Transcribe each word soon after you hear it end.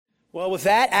Well, with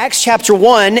that, Acts chapter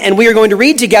 1, and we are going to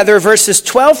read together verses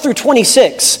 12 through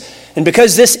 26. And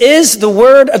because this is the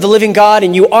word of the living God,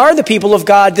 and you are the people of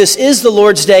God, this is the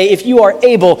Lord's day. If you are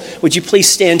able, would you please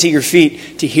stand to your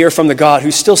feet to hear from the God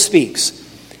who still speaks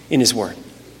in his word.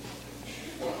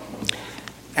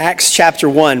 Acts chapter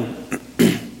 1,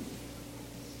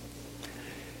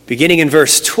 beginning in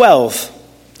verse 12.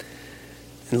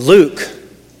 And Luke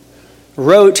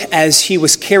wrote as he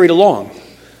was carried along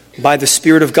by the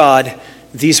Spirit of God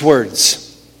these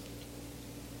words.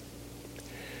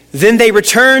 Then they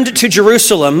returned to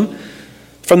Jerusalem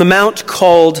from the mount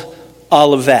called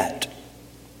Olivet,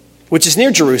 which is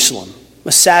near Jerusalem,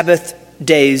 a Sabbath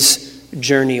day's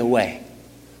journey away.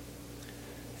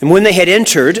 And when they had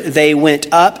entered, they went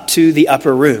up to the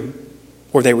upper room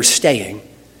where they were staying.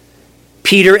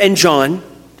 Peter and John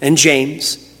and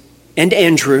James and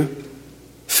Andrew,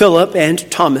 Philip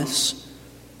and Thomas,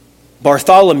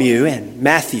 Bartholomew and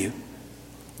Matthew,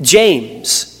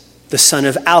 James, the son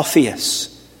of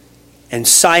Alphaeus, and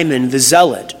Simon the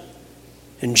Zealot,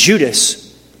 and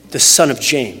Judas, the son of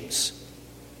James.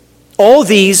 All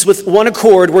these, with one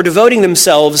accord, were devoting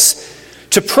themselves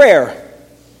to prayer,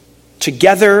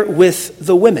 together with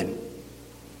the women,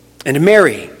 and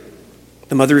Mary,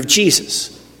 the mother of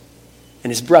Jesus, and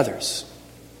his brothers.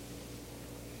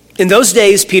 In those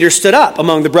days, Peter stood up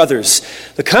among the brothers.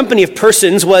 The company of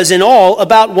persons was in all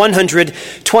about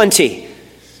 120,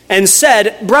 and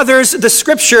said, "Brothers, the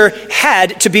scripture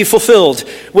had to be fulfilled,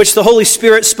 which the Holy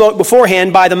Spirit spoke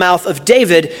beforehand by the mouth of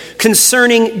David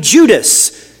concerning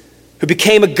Judas, who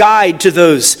became a guide to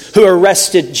those who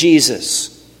arrested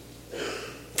Jesus.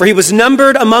 For he was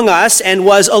numbered among us and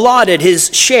was allotted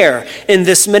his share in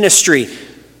this ministry.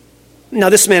 Now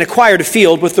this man acquired a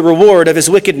field with the reward of his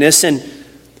wickedness, and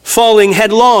falling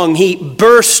headlong, he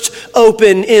burst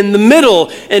open in the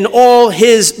middle, and all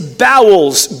his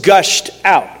bowels gushed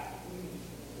out.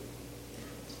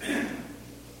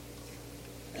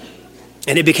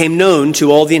 And it became known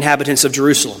to all the inhabitants of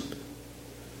Jerusalem,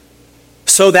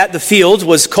 so that the field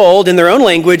was called in their own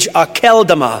language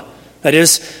Akeldama, that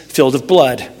is, field of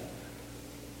blood.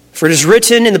 For it is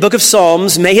written in the book of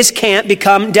Psalms, may his camp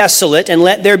become desolate, and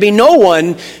let there be no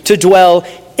one to dwell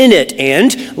in it,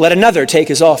 and let another take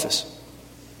his office.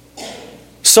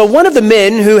 So one of the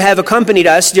men who have accompanied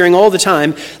us during all the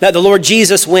time that the Lord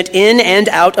Jesus went in and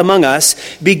out among us,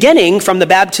 beginning from the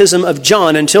baptism of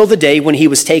John until the day when he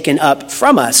was taken up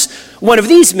from us, one of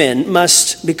these men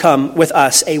must become with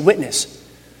us a witness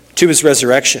to his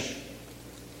resurrection.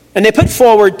 And they put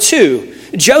forward two,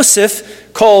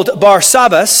 Joseph, called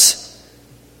Barsabbas,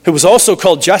 who was also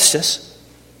called Justus,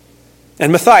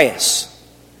 and Matthias.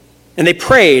 And they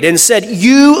prayed and said,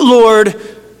 "You, Lord,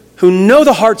 who know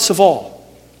the hearts of all,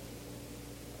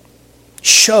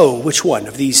 show which one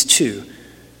of these two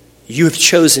you have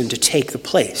chosen to take the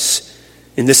place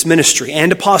in this ministry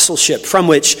and apostleship from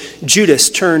which Judas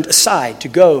turned aside to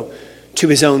go to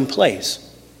his own place."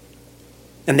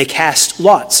 And they cast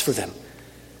lots for them.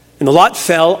 And the lot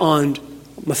fell on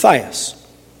Matthias,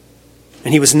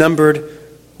 and he was numbered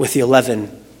with the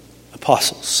 11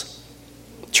 apostles.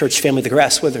 Church family, the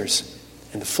grass withers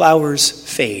and the flowers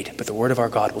fade, but the word of our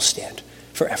God will stand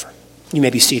forever. You may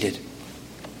be seated.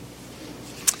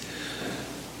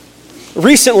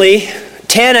 Recently,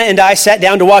 Tana and I sat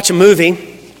down to watch a movie,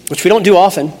 which we don't do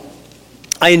often.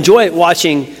 I enjoy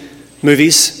watching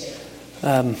movies,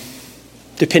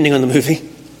 depending on the movie.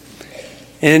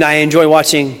 And I enjoy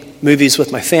watching movies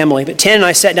with my family. But Tana and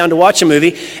I sat down to watch a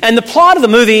movie, and the plot of the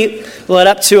movie led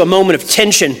up to a moment of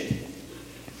tension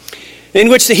in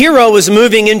which the hero was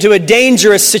moving into a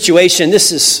dangerous situation.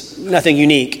 This is nothing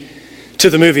unique to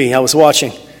the movie I was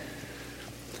watching.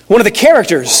 One of the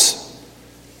characters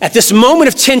at this moment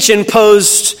of tension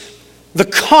posed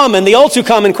the all too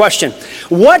common question,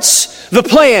 "What's the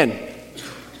plan?"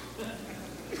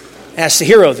 Asked the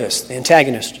hero this, the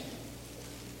antagonist.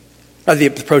 Or the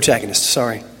protagonist,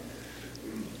 sorry.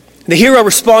 The hero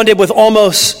responded with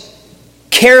almost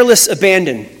careless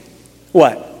abandon.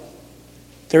 What?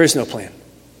 There is no plan.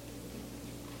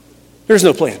 There is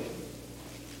no plan.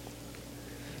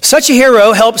 Such a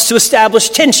hero helps to establish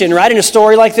tension, right, in a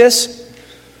story like this.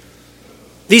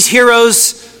 These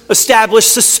heroes establish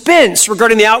suspense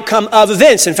regarding the outcome of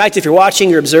events. In fact, if you're watching,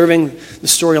 you're observing the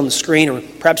story on the screen, or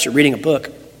perhaps you're reading a book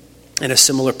and a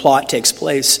similar plot takes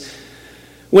place.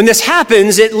 When this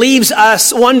happens, it leaves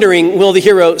us wondering, will the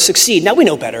hero succeed? Now, we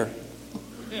know better.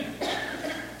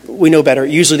 we know better.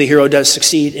 Usually the hero does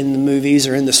succeed in the movies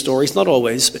or in the stories. Not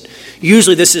always, but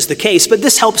usually this is the case. But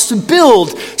this helps to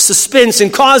build suspense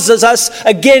and causes us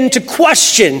again to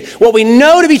question what we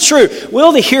know to be true.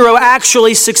 Will the hero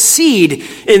actually succeed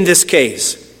in this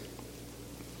case?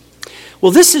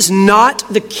 Well, this is not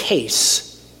the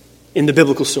case in the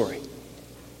biblical story.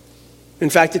 In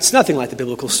fact, it's nothing like the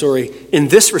biblical story in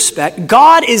this respect.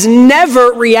 God is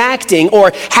never reacting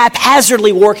or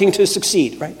haphazardly working to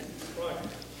succeed, right?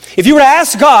 If you were to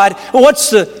ask God, well, what's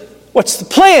the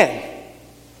plan?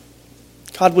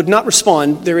 God would not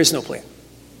respond, there is no plan.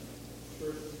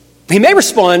 He may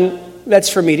respond, that's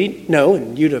for me to know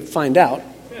and you to find out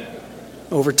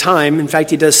over time. In fact,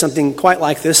 he does something quite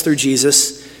like this through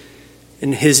Jesus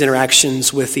in his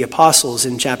interactions with the apostles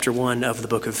in chapter 1 of the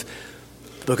book of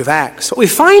Acts. What we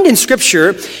find in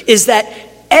Scripture is that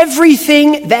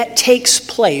everything that takes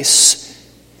place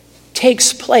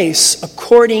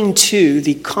according to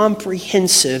the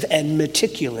comprehensive and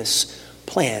meticulous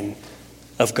plan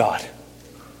of God.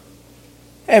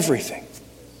 Everything.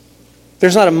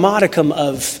 There's not a modicum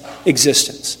of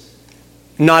existence.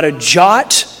 Not a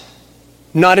jot,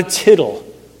 not a tittle,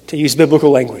 to use biblical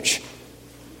language,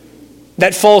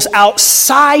 that falls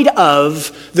outside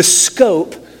of the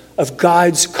scope of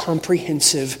God's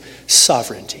comprehensive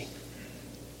sovereignty.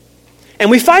 And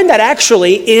we find that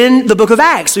actually in the book of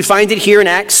Acts. We find it here in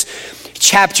Acts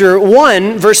chapter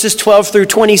 1, verses 12 through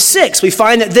 26. We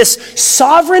find that this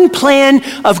sovereign plan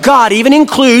of God even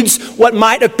includes what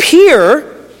might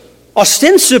appear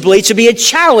ostensibly to be a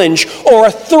challenge or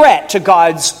a threat to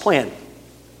God's plan,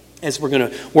 as we're going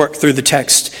to work through the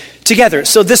text together.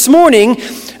 So this morning,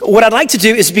 what I'd like to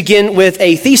do is begin with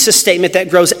a thesis statement that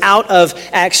grows out of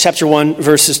Acts chapter 1,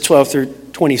 verses 12 through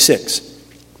 26.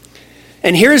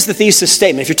 And here's the thesis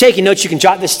statement. If you're taking notes, you can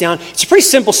jot this down. It's a pretty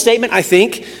simple statement, I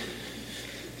think.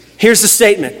 Here's the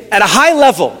statement. At a high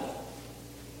level,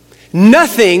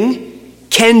 nothing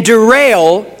can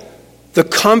derail the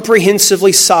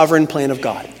comprehensively sovereign plan of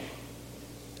God.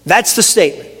 That's the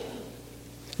statement.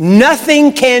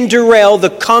 Nothing can derail the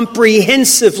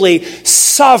comprehensively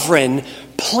sovereign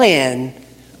plan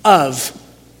of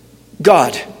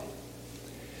God.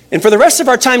 And for the rest of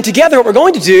our time together, what we're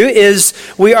going to do is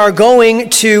we are going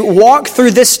to walk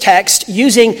through this text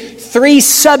using 3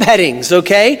 subheadings,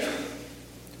 okay?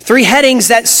 3 headings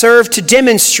that serve to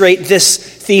demonstrate this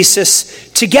thesis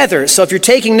together. So if you're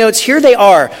taking notes, here they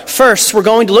are. First, we're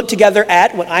going to look together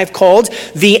at what I've called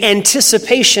the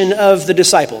anticipation of the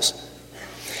disciples.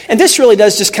 And this really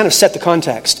does just kind of set the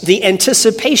context. The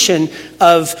anticipation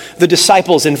of the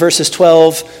disciples in verses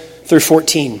 12 through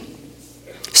 14.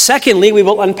 Secondly, we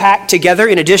will unpack together,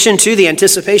 in addition to the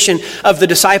anticipation of the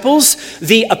disciples,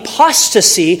 the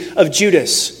apostasy of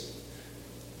Judas.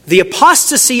 The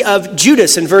apostasy of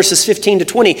Judas in verses 15 to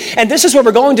 20. And this is where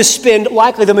we're going to spend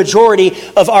likely the majority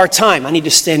of our time. I need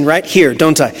to stand right here,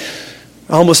 don't I?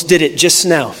 I almost did it just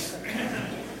now.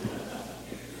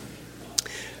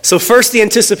 So first, the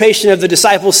anticipation of the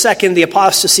disciples. Second, the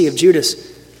apostasy of Judas.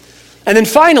 And then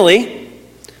finally,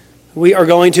 we are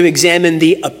going to examine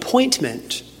the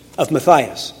appointment of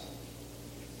Matthias.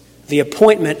 The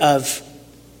appointment of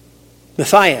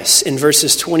Matthias in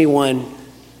verses 21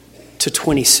 to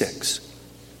 26.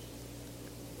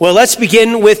 Well, let's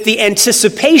begin with the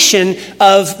anticipation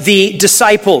of the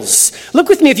disciples. Look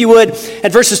with me, if you would,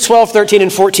 at verses 12, 13,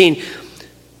 and 14.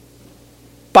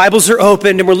 Bibles are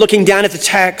opened and we're looking down at the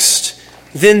text.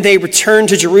 Then they returned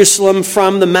to Jerusalem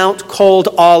from the mount called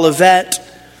Olivet,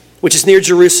 which is near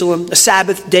Jerusalem, a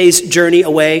Sabbath day's journey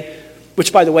away,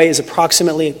 which, by the way, is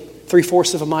approximately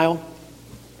 3/4 of a mile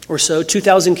or so,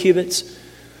 2,000 cubits,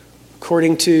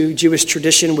 according to Jewish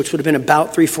tradition, which would have been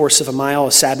about 3/4 of a mile,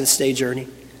 a Sabbath day journey.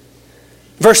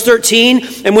 Verse 13,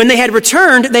 and when they had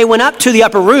returned, they went up to the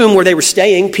upper room where they were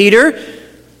staying. Peter,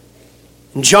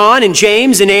 and John, and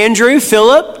James, and Andrew,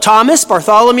 Philip, Thomas,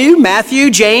 Bartholomew, Matthew,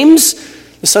 James,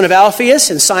 the son of Alphaeus,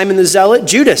 and Simon the Zealot,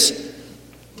 Judas,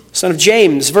 son of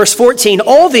James. Verse 14,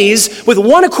 all these with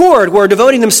one accord were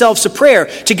devoting themselves to prayer,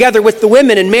 together with the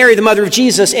women and Mary, the mother of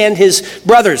Jesus, and his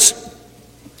brothers.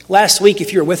 Last week,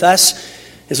 if you were with us,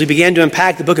 as we began to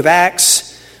unpack the book of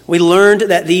Acts, we learned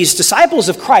that these disciples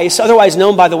of Christ, otherwise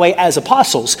known, by the way, as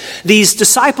apostles, these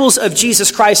disciples of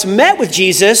Jesus Christ met with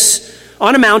Jesus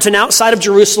on a mountain outside of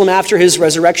Jerusalem after his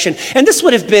resurrection. And this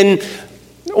would have been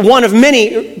one of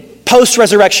many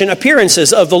post-resurrection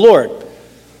appearances of the Lord.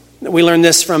 We learn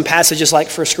this from passages like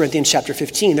 1 Corinthians chapter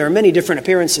 15. There are many different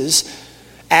appearances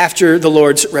after the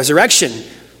Lord's resurrection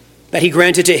that he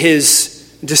granted to his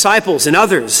disciples and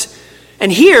others.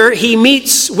 And here he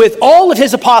meets with all of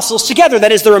his apostles together,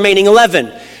 that is the remaining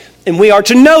 11. And we are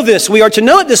to know this. We are to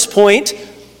know at this point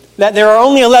that there are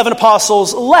only 11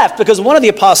 apostles left because one of the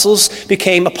apostles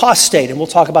became apostate. And we'll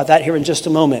talk about that here in just a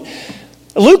moment.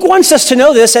 Luke wants us to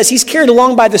know this as he's carried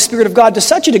along by the Spirit of God to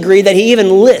such a degree that he even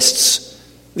lists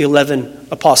the 11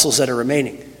 apostles that are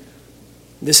remaining.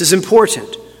 This is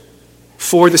important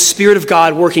for the Spirit of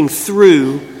God working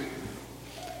through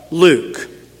Luke.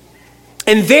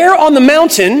 And there on the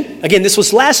mountain, again, this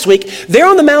was last week, there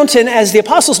on the mountain as the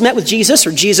apostles met with Jesus,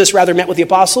 or Jesus rather met with the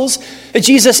apostles,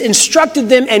 Jesus instructed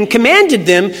them and commanded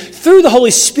them through the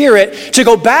Holy Spirit to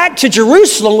go back to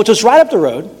Jerusalem, which was right up the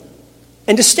road,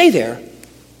 and to stay there.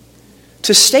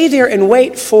 To stay there and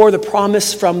wait for the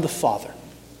promise from the Father,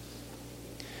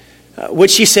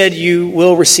 which he said, you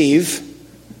will receive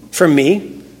from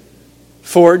me.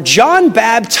 For John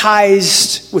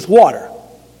baptized with water,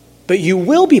 but you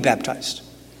will be baptized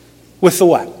with the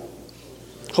what?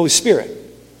 Holy Spirit.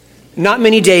 Not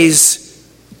many days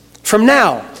from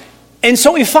now. And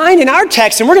so we find in our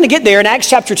text, and we're going to get there in Acts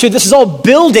chapter 2, this is all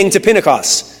building to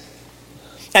Pentecost.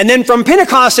 And then from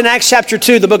Pentecost in Acts chapter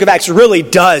 2, the book of Acts really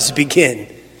does begin.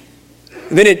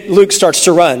 And then Luke starts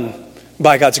to run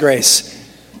by God's grace.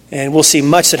 And we'll see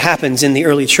much that happens in the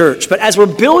early church. But as we're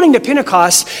building to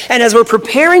Pentecost and as we're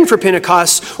preparing for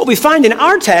Pentecost, what we find in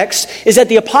our text is that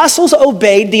the apostles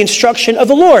obeyed the instruction of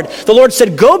the Lord. The Lord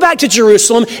said, go back to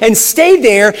Jerusalem and stay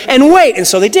there and wait. And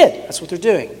so they did. That's what they're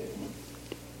doing.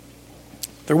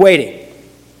 They're waiting.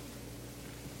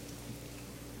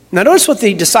 Now notice what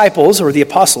the disciples or the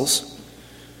apostles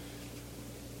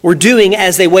were doing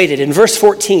as they waited. In verse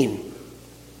 14,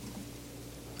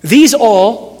 these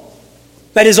all,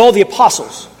 that is all the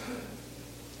apostles,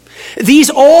 these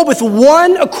all with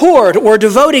one accord were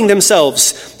devoting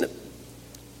themselves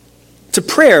to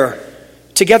prayer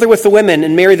together with the women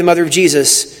and Mary, the mother of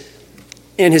Jesus,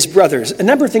 and his brothers. A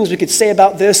number of things we could say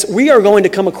about this. We are going to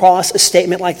come across a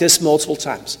statement like this multiple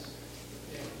times.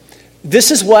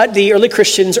 This is what the early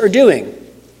Christians are doing.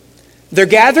 They're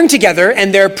gathering together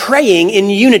and they're praying in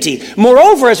unity.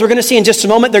 Moreover, as we're going to see in just a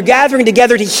moment, they're gathering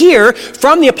together to hear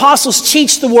from the apostles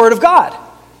teach the word of God,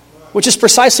 which is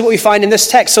precisely what we find in this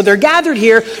text. So they're gathered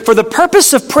here for the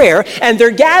purpose of prayer, and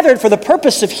they're gathered for the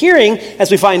purpose of hearing,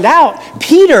 as we find out,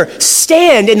 Peter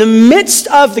stand in the midst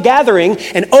of the gathering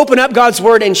and open up God's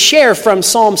word and share from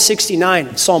Psalm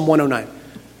 69, Psalm 109,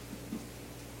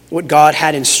 what God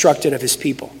had instructed of his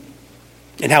people,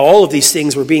 and how all of these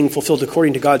things were being fulfilled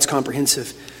according to God's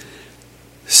comprehensive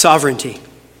sovereignty.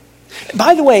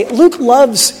 By the way, Luke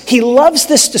loves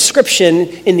this description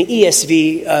in the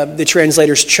ESV, the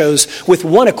translators chose, with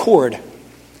one accord.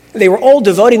 They were all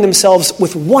devoting themselves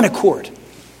with one accord.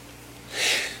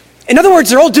 In other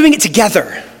words, they're all doing it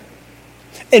together.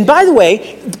 And by the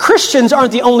way, Christians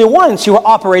aren't the only ones who are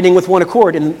operating with one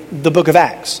accord in the book of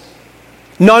Acts.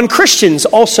 Non-Christians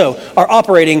also are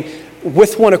operating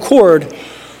with one accord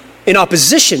in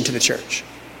opposition to the church.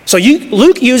 So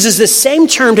Luke uses this same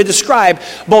term to describe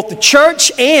both the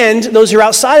church and those who are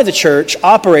outside of the church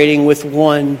operating with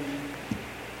one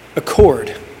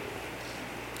accord.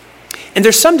 And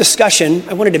there's some discussion,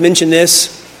 I wanted to mention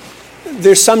this,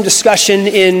 there's some discussion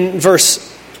in verse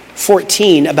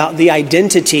 14 about the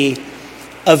identity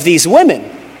of these women.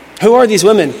 Who are these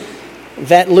women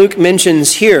that Luke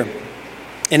mentions here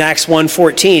in Acts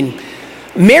 1:14?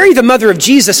 Mary, the mother of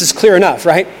Jesus, is clear enough,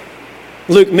 right?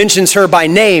 Luke mentions her by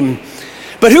name.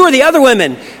 But who are the other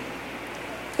women?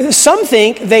 Some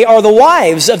think they are the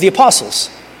wives of the apostles.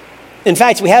 In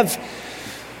fact, we have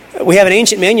an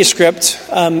ancient manuscript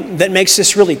that makes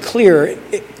this really clear.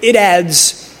 It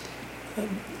adds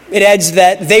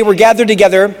that they were gathered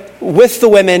together with the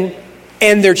women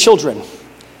and their children,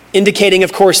 indicating,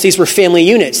 of course, these were family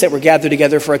units that were gathered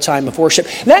together for a time of worship.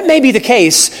 That may be the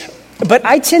case, but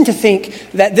I tend to think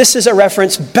that this is a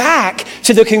reference back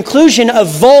to the conclusion of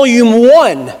volume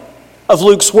 1 of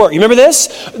Luke's work. You remember this?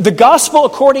 The gospel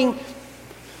according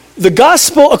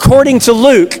to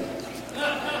Luke.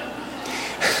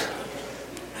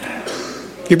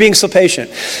 You're being so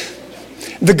patient.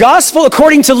 The gospel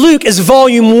according to Luke is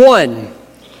volume 1.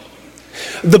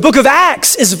 The book of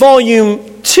Acts is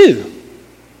volume 2.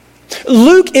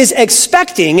 Luke is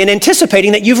expecting and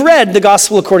anticipating that you've read the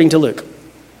gospel according to Luke.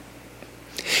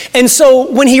 And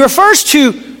so when he refers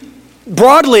to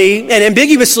broadly and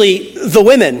ambiguously the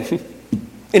women,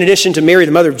 in addition to Mary,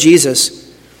 the mother of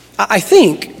Jesus, I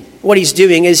think what he's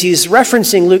doing is he's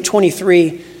referencing Luke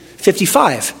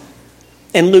 23:55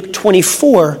 and Luke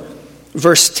 24,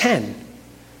 verse 10,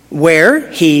 where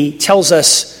he tells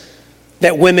us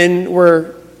that women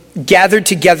were gathered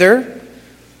together,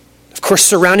 of course,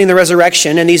 surrounding the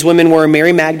resurrection, and these women were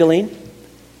Mary Magdalene,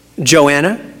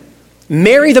 Joanna,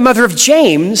 Mary, the mother of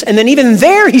James, and then even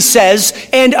there he says,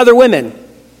 and other women.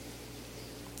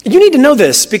 You need to know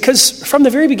this because from the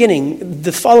very beginning,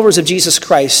 the followers of Jesus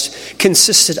Christ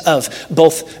consisted of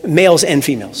both males and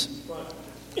females.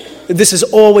 This has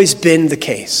always been the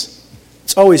case.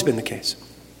 It's always been the case.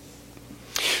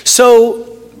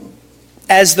 So,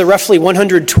 as the roughly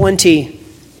 120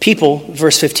 people,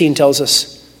 verse 15 tells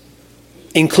us,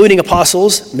 including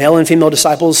apostles, male and female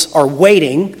disciples, are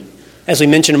waiting, as we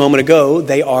mentioned a moment ago,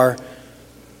 they are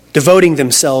devoting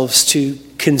themselves to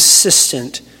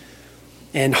consistent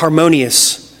and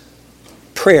harmonious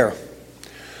prayer.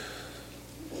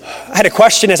 I had a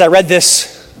question as I read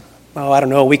this,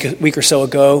 a week or so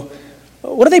ago.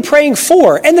 What are they praying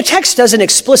for? And the text doesn't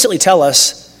explicitly tell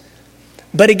us.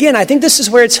 But again, I think this is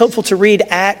where it's helpful to read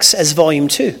Acts as volume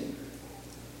 2.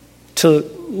 To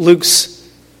Luke's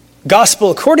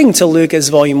Gospel according to Luke as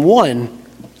volume 1.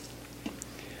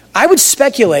 I would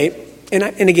speculate, and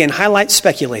again, highlight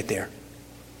speculate there.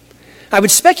 I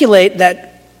would speculate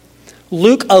that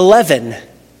Luke 11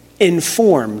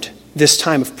 informed this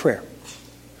time of prayer.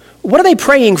 What are they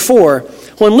praying for?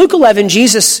 Well, in Luke 11,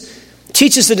 Jesus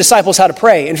teaches the disciples how to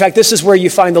pray. In fact, this is where you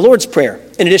find the Lord's Prayer,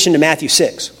 in addition to Matthew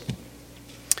 6.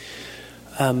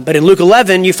 But in Luke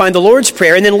 11, you find the Lord's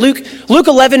Prayer. And then Luke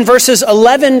 11, verses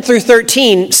 11 through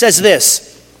 13 says this.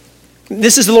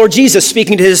 This is the Lord Jesus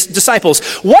speaking to his disciples.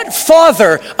 What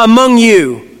father among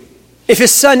you, if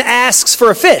his son asks for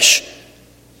a fish,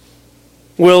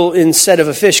 will instead of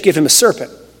a fish give him a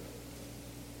serpent?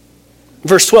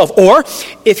 Verse 12, or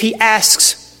if he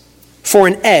asks for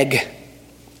an egg,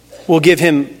 will give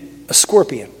him a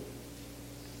scorpion.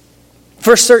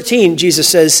 Verse 13, Jesus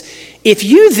says, if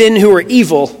you then who are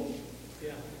evil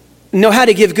know how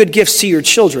to give good gifts to your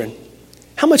children,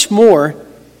 how much more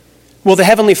will the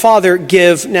Heavenly Father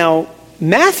give? Now,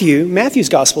 Matthew's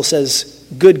gospel says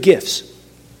good gifts.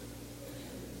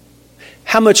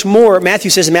 How much more,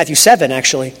 Matthew says in Matthew 7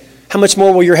 actually, how much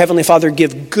more will your Heavenly Father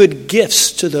give good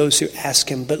gifts to those who ask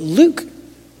him? But Luke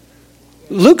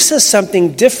says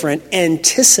something different,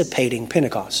 anticipating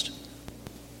Pentecost.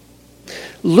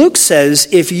 Luke says,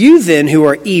 if you then who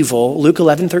are evil, Luke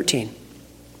 11:13,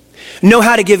 know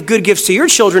how to give good gifts to your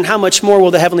children, how much more will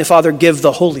the Heavenly Father give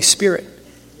the Holy Spirit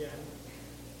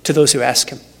to those who ask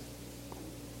him?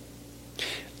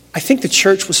 I think the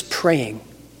church was praying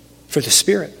for the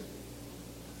Spirit.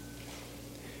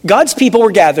 God's people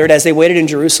were gathered as they waited in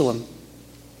Jerusalem.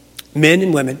 Men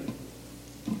and women,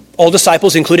 all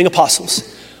disciples, including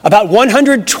apostles. About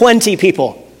 120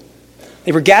 people.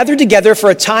 They were gathered together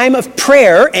for a time of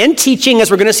prayer and teaching,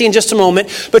 as we're going to see in just a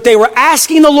moment. But they were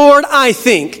asking the Lord, I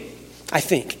think,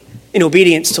 in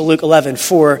obedience to Luke 11,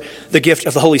 for the gift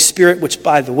of the Holy Spirit, which,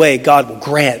 by the way, God will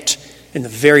grant in the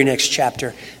very next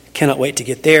chapter. I cannot wait to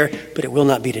get there, but it will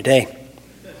not be today.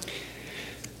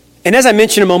 And as I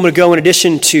mentioned a moment ago, in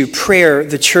addition to prayer,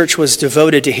 the church was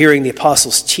devoted to hearing the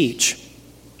apostles teach.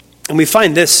 And we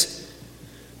find this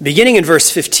beginning in verse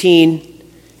 15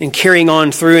 and carrying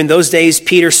on through. In those days,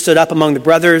 Peter stood up among the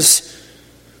brothers.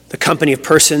 The company of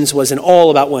persons was in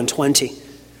all about 120.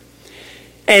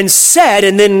 And said,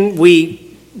 and then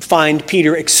we find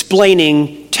Peter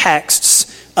explaining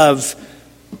texts of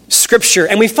Scripture.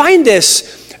 And we find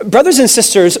this, brothers and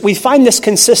sisters, we find this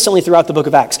consistently throughout the book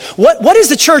of Acts. What is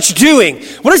the church doing?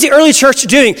 What is the early church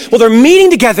doing? Well, they're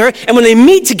meeting together, and when they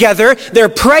meet together, they're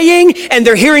praying and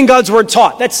they're hearing God's word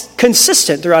taught. That's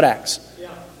consistent throughout Acts.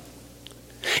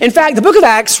 In fact, the book of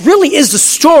Acts really is the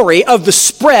story of the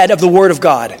spread of the word of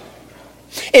God,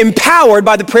 empowered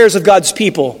by the prayers of God's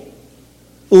people,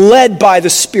 led by the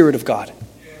Spirit of God.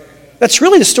 That's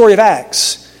really the story of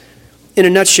Acts in a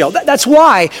nutshell. That's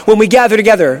why when we gather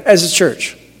together as a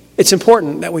church, it's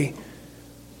important that we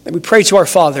pray to our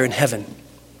Father in heaven.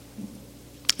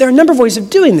 There are a number of ways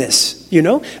of doing this,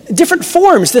 different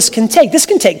forms this can take. This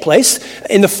can take place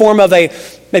in the form of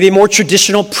maybe a more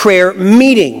traditional prayer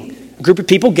meeting. A group of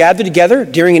people gather together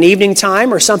during an evening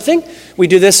time or something. We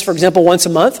do this, for example, once a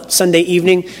month, Sunday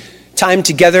evening time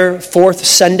together, fourth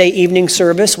Sunday evening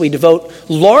service. We devote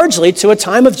largely to a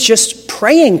time of just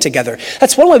praying together.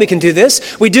 That's one way we can do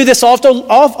this. We do this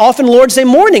often Lord's Day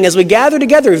morning as we gather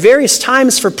together various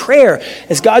times for prayer.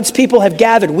 As God's people have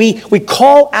gathered, we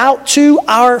call out to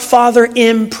our Father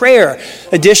in prayer.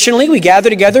 Additionally, we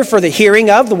gather together for the hearing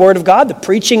of the Word of God, the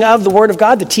preaching of the Word of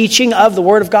God, the teaching of the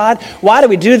Word of God. Why do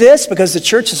we do this? Because the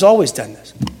church has always done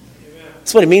this.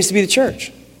 That's what it means to be the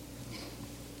church.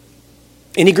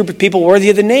 Any group of people worthy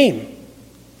of the name,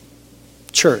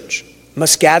 church,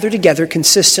 must gather together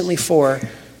consistently for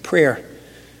prayer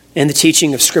and the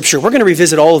teaching of Scripture. We're going to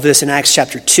revisit all of this in Acts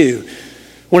chapter 2,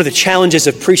 one of the challenges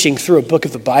of preaching through a book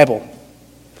of the Bible.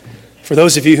 for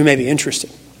those of you who may be interested.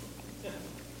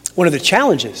 One of the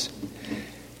challenges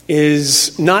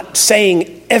is not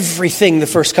saying everything the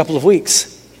first couple of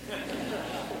weeks.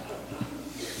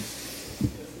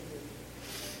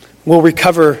 We'll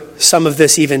recover some of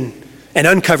this even and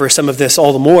uncover some of this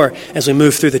all the more as we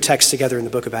move through the text together in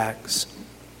the book of Acts.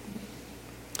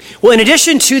 Well, in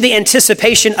addition to the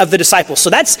anticipation of the disciples, so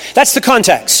that's the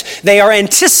context. They are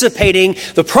anticipating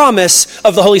the promise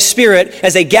of the Holy Spirit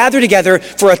as they gather together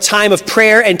for a time of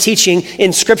prayer and teaching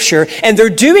in Scripture. And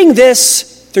they're doing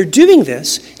this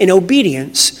in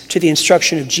obedience to the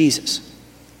instruction of Jesus.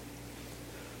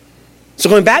 So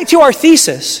going back to our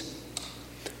thesis,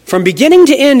 from beginning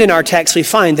to end in our text, we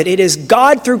find that it is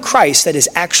God through Christ that is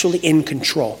actually in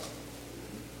control.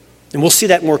 And we'll see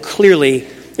that more clearly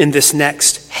in this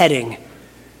next heading.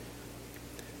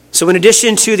 So in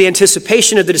addition to the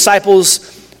anticipation of the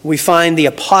disciples, we find the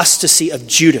apostasy of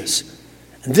Judas.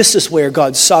 And this is where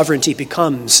God's sovereignty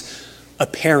becomes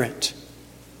apparent.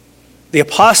 The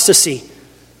apostasy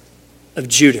of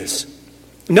Judas.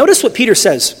 Notice what Peter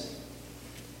says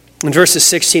in verses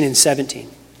 16 and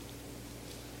 17.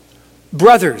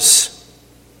 Brothers,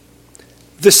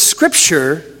 the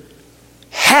Scripture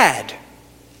had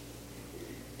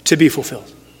to be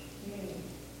fulfilled.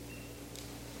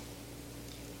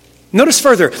 Notice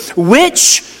further,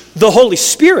 which the Holy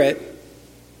Spirit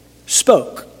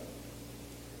spoke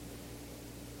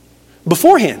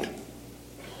beforehand.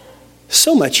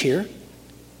 So much here.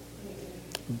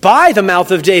 By the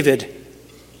mouth of David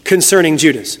concerning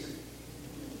Judas.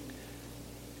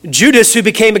 Judas, who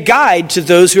became a guide to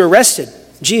those who arrested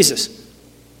Jesus.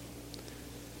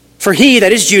 For he,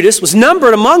 that is Judas, was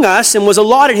numbered among us and was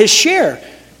allotted his share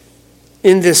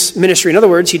in this ministry. In other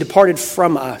words, he departed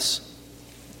from us.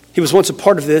 He was once a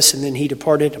part of this, and then he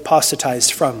departed,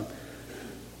 apostatized from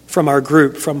our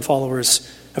group, from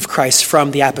followers of Christ,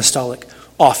 from the apostolic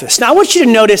office. Now, I want you to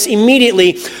notice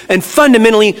immediately and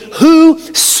fundamentally who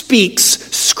speaks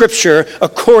Scripture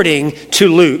according to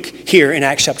Luke here in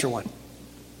Acts chapter 1.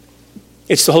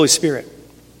 It's the Holy Spirit.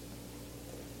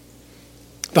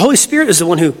 The Holy Spirit is the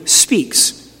one who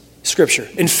speaks Scripture.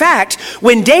 In fact,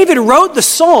 when David wrote the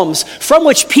Psalms, from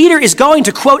which Peter is going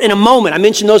to quote in a moment, I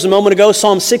mentioned those a moment ago,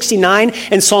 Psalm 69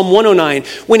 and Psalm 109.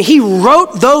 When he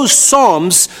wrote those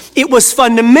Psalms, it was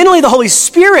fundamentally the Holy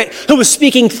Spirit who was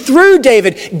speaking through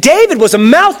David. David was a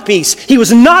mouthpiece. He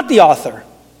was not the author.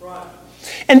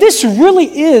 And this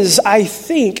really is, I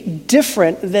think,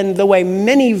 different than the way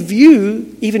many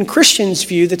view, even Christians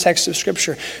view, the text of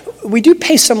Scripture. We do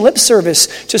pay some lip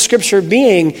service to Scripture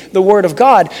being the Word of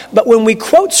God, but when we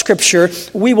quote Scripture,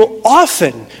 we will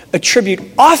often attribute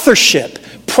authorship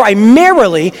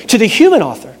primarily to the human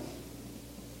author.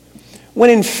 When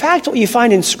in fact what you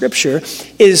find in Scripture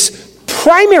is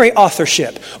primary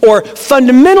authorship or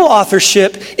fundamental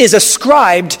authorship is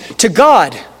ascribed to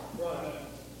God.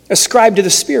 Ascribed to the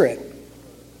Spirit.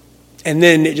 And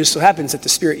then it just so happens that the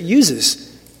Spirit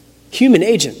uses human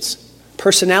agents,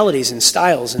 personalities and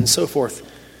styles and so forth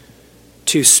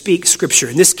to speak Scripture.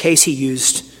 In this case, he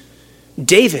used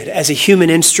David as a human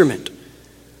instrument.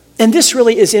 And this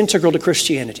really is integral to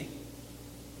Christianity.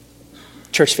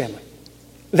 Church family.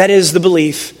 That is the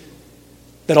belief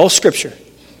that all Scripture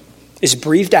is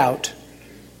breathed out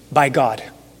by God.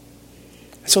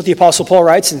 That's what the Apostle Paul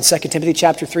writes in 2 Timothy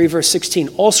chapter 3, verse 16.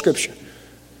 All Scripture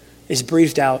is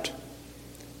breathed out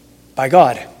by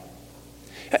God.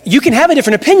 You can have a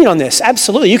different opinion on this,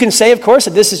 absolutely. You can say, of course,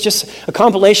 that this is just a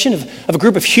compilation of a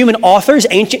group of human authors,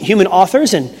 ancient human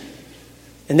authors, and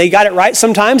they got it right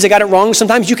sometimes, they got it wrong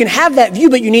sometimes. You can have that view,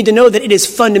 but you need to know that it is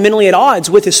fundamentally at odds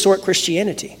with historic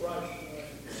Christianity.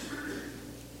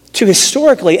 To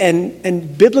historically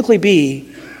and biblically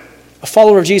be a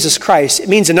follower of Jesus Christ, it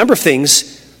means a number of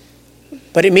things,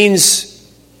 but it means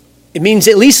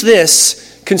at least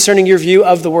this concerning your view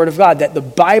of the Word of God, that the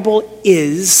Bible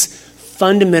is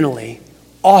fundamentally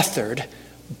authored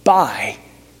by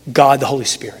God the Holy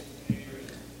Spirit.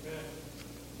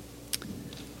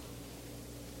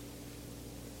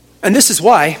 And this is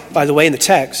why, by the way, in the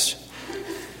text,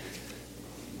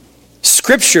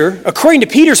 Scripture, according to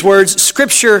Peter's words,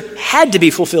 Scripture had to be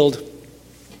fulfilled.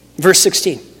 Verse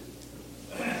 16.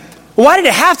 Why did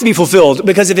it have to be fulfilled?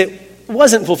 Because if it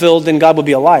wasn't fulfilled, then God would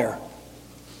be a liar.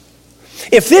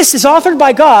 If this is authored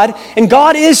by God, and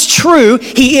God is true,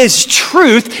 He is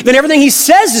truth, then everything He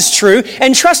says is true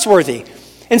and trustworthy.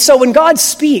 And so when God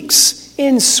speaks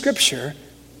in Scripture,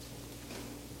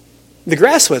 the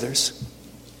grass withers,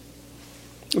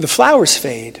 the flowers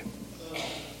fade,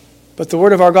 but the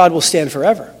word of our God will stand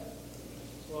forever.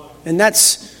 And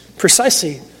that's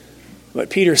precisely what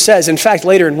Peter says. In fact,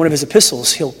 later in one of his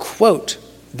epistles, he'll quote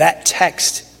that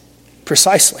text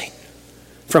precisely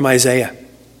from Isaiah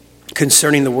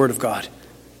concerning the word of God.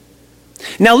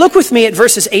 Now look with me at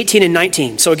verses 18 and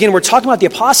 19. So again, we're talking about the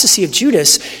apostasy of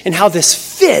Judas and how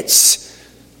this fits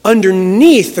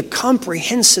underneath the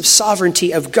comprehensive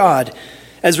sovereignty of God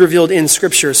as revealed in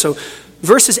Scripture. So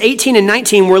verses 18 and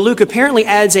 19, where Luke apparently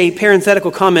adds a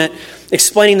parenthetical comment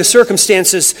explaining the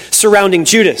circumstances surrounding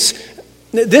Judas.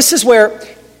 This is where,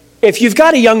 if you've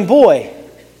got a young boy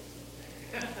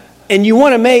and you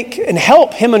want to make and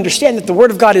help him understand that the Word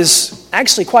of God is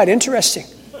actually quite interesting,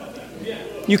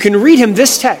 you can read him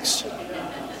this text.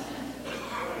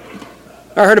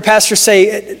 I heard a pastor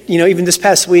say, even this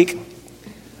past week,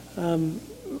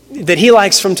 that he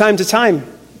likes from time to time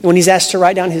when he's asked to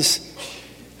write down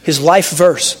his life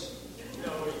verse.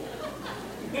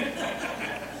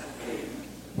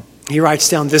 He writes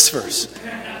down this verse.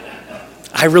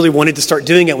 I really wanted to start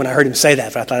doing it when I heard him say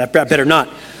that, but I thought I better not.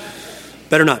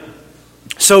 Better not.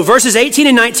 So verses 18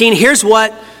 and 19, here's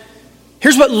what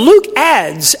Luke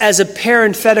adds as a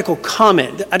parenthetical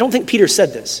comment. I don't think Peter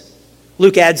said this.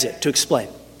 Luke adds it to explain.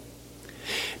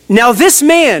 Now this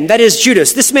man, that is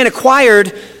Judas, this man acquired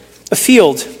a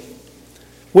field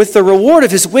with the reward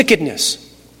of his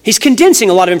wickedness. He's condensing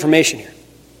a lot of information here.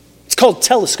 It's called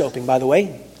telescoping, by the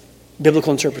way,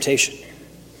 biblical interpretation.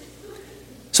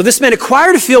 So this man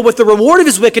acquired a field with the reward of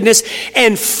his wickedness,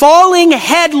 and falling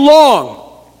headlong,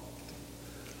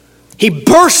 he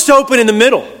burst open in the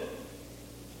middle,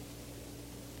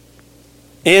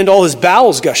 and all his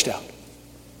bowels gushed out.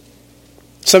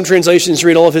 Some translations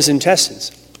read all of his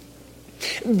intestines.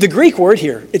 The Greek word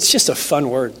here, it's just a fun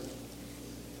word,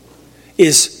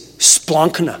 is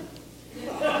splanchna.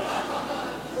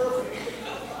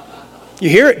 You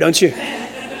hear it, don't you?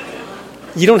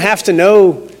 You don't have to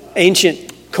know ancient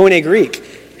Koine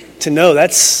Greek to know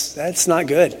that's not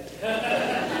good.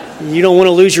 You don't want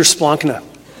to lose your splanchna.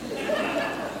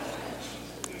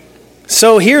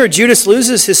 So here Judas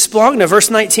loses his splanchna, verse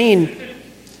 19.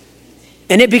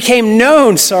 And it became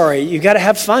known, you got to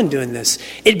have fun doing this.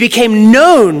 It became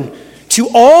known to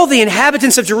all the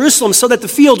inhabitants of Jerusalem, so that the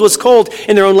field was called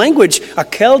in their own language,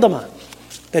 Akeldama,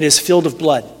 that is, field of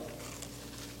blood.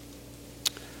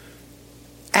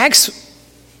 Acts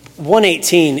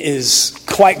 1:18 is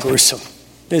quite gruesome,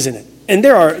 isn't it? And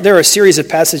there are a series of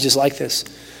passages like this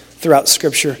throughout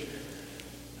Scripture.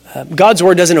 God's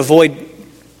word doesn't avoid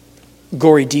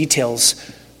gory details,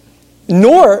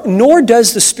 nor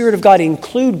does the Spirit of God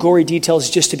include gory details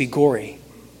just to be gory,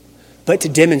 but to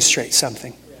demonstrate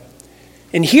something.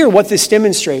 And here what this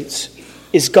demonstrates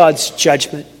is God's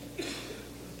judgment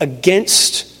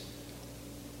against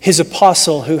his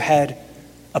apostle who had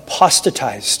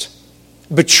apostatized,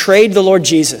 betrayed the Lord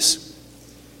Jesus.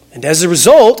 And as a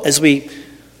result, as we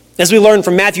learn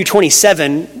from Matthew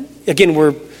 27, again, there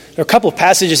are a couple of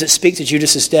passages that speak to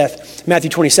Judas's death. Matthew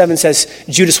 27 says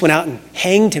Judas went out and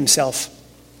hanged himself.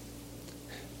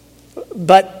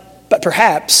 But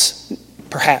perhaps,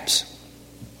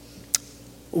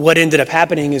 what ended up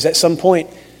happening is at some point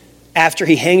after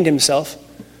he hanged himself,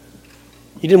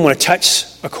 he didn't want to touch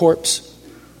a corpse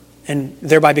and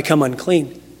thereby become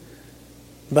unclean.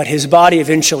 But his body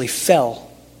eventually fell.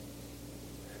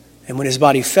 And when his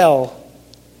body fell,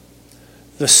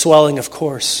 the swelling, of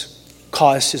course,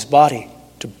 caused his body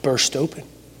to burst open.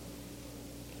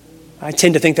 I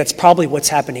tend to think that's probably what's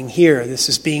happening here. This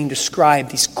is being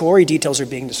described, these gory details are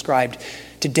being described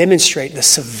to demonstrate the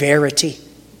severity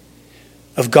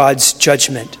of God's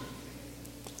judgment,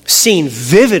 seen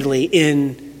vividly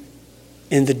in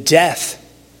the death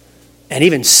and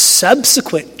even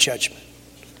subsequent judgment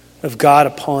of God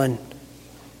upon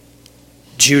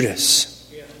Judas.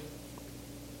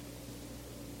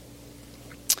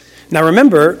 Now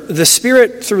remember, the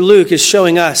Spirit through Luke is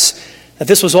showing us that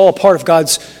this was all a part of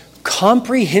God's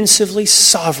comprehensively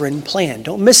sovereign plan.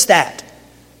 Don't miss that.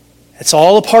 It's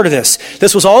all a part of this.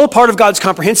 This was all a part of God's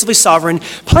comprehensively sovereign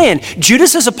plan.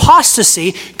 Judas's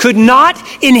apostasy could not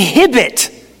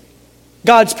inhibit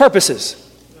God's purposes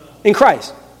in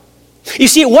Christ. You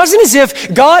see, it wasn't as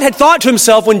if God had thought to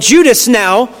himself when Judas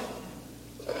now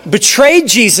betrayed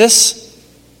Jesus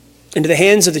into the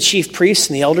hands of the chief priests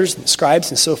and the elders and the scribes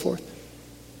and so forth.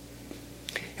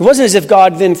 It wasn't as if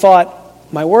God then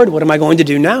thought, my word, what am I going to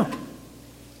do now?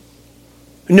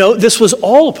 No, this was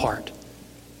all a part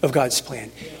of God's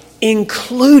plan,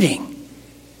 including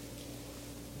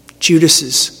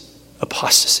Judas's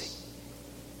apostasy.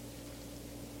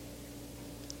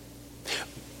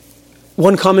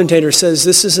 One commentator says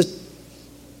this is a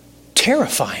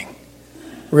terrifying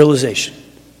realization.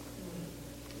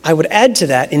 I would add to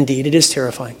that, indeed, it is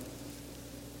terrifying,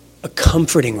 a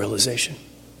comforting realization.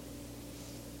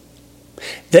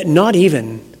 that not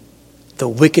even the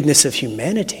wickedness of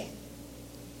humanity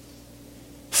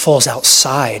falls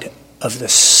outside of the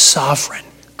sovereign,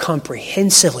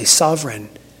 comprehensively sovereign,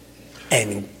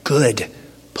 and good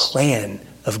plan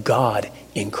of God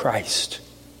in Christ.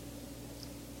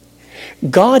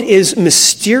 God is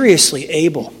mysteriously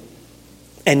able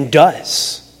and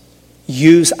does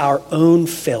use our own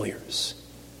failures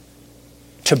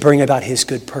to bring about his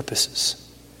good purposes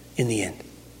in the end.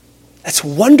 That's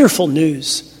wonderful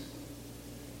news.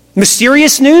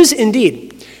 Mysterious news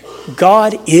indeed.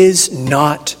 God is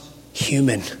not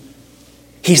human.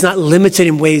 He's not limited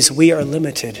in ways we are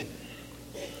limited.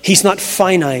 He's not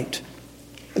finite.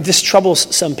 This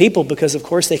troubles some people because, of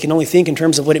course, they can only think in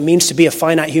terms of what it means to be a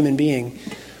finite human being.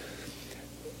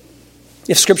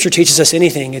 If Scripture teaches us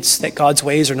anything, it's that God's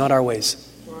ways are not our ways.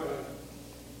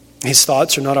 His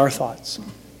thoughts are not our thoughts.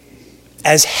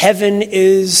 As heaven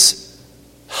is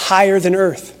higher than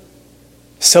earth,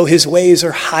 so his ways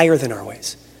are higher than our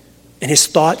ways. And his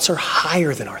thoughts are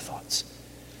higher than our thoughts.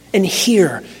 And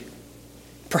here,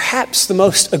 perhaps the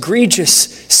most egregious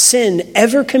sin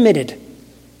ever committed,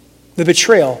 the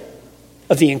betrayal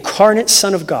of the incarnate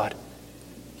Son of God.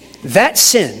 That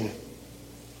sin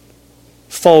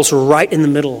falls right in the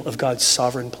middle of God's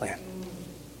sovereign plan.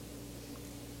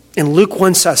 And Luke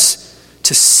wants us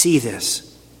to see this.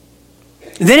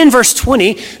 And then in verse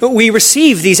 20, we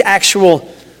receive these actual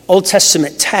Old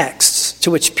Testament texts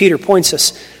to which Peter points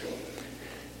us.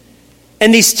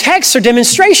 And these texts are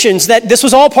demonstrations that this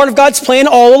was all part of God's plan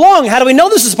all along. How do we know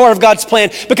this is part of God's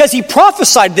plan? Because he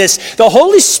prophesied this. The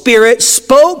Holy Spirit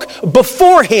spoke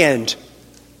beforehand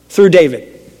through David.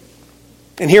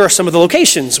 And here are some of the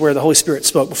locations where the Holy Spirit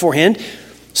spoke beforehand.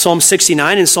 Psalm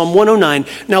 69 and Psalm 109.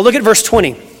 Now look at verse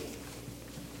 20.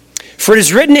 For it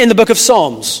is written in the book of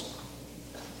Psalms,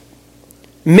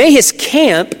 may his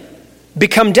camp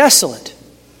become desolate.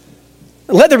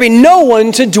 Let there be no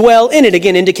one to dwell in it.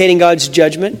 Again, indicating God's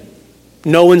judgment.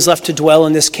 No one's left to dwell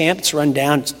in this camp. It's run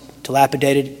down, it's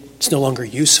dilapidated, it's no longer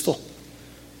useful.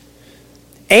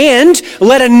 And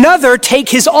let another take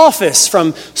his office,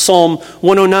 from Psalm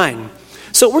 109.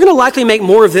 So we're going to likely make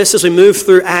more of this as we move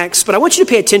through Acts, but I want you to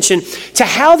pay attention to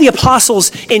how the apostles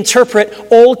interpret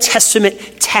Old Testament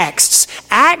texts.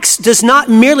 Acts does not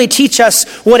merely teach us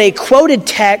what a quoted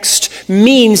text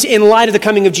means in light of the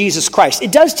coming of Jesus Christ.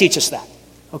 It does teach us that,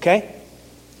 okay?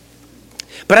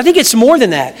 But I think it's more than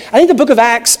that. I think the book of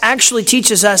Acts actually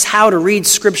teaches us how to read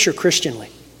Scripture Christianly.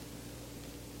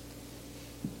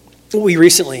 We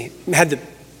recently had the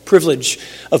privilege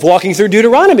of walking through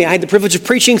Deuteronomy. I had the privilege of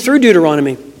preaching through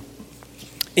Deuteronomy.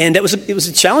 And it was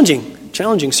a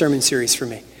challenging sermon series for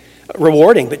me.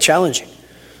 Rewarding, but challenging.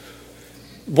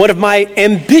 One of my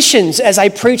ambitions as I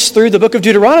preached through the book of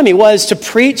Deuteronomy was to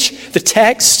preach the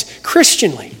text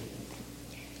Christianly,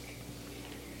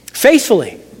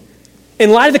 faithfully,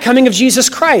 in light of the coming of Jesus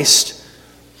Christ.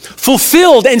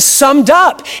 Fulfilled and summed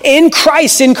up in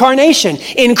Christ's incarnation,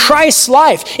 in Christ's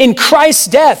life, in Christ's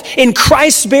death, in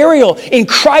Christ's burial, in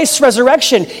Christ's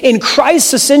resurrection, in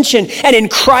Christ's ascension, and in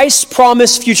Christ's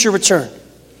promised future return.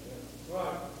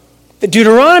 The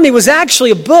Deuteronomy was actually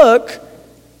a book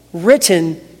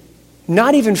written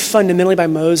not even fundamentally by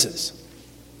Moses,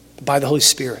 but by the Holy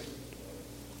Spirit,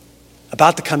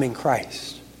 about the coming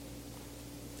Christ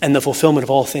and the fulfillment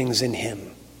of all things in him.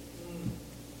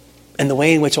 And the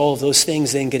way in which all of those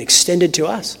things then get extended to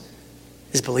us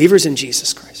as believers in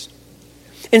Jesus Christ.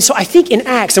 And so I think in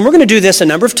Acts, and we're going to do this a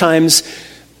number of times.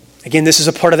 Again, this is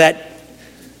a part of that.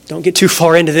 Don't get too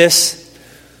far into this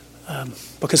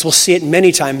because we'll see it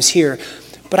many times here.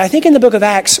 But I think in the book of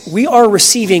Acts, we are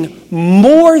receiving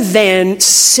more than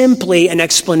simply an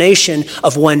explanation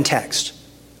of one text.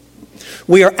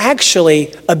 We are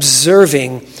actually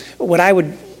observing what I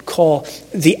would call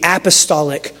the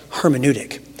apostolic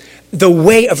hermeneutic. The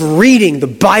way of reading the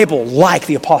Bible like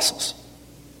the apostles.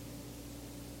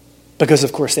 Because,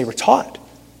 of course, they were taught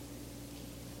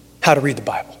how to read the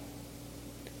Bible.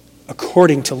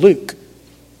 According to Luke,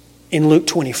 in Luke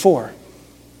 24,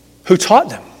 who taught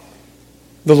them?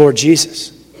 The Lord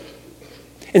Jesus.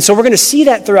 And so we're going to see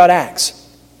that throughout Acts.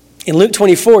 In Luke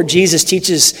 24, Jesus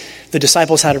teaches the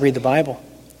disciples how to read the Bible.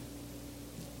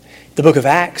 The book of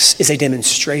Acts is a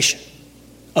demonstration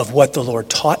of what the Lord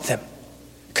taught them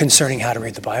concerning how to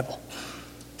read the Bible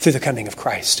through the coming of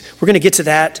Christ. We're going to get to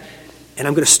that, and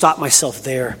I'm going to stop myself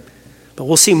there. But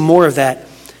we'll see more of that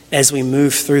as we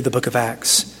move through the book of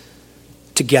Acts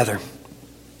together.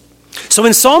 So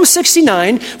in Psalm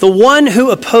 69, the one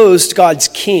who opposed God's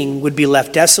king would be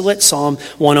left desolate. Psalm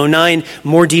 109,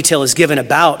 more detail is given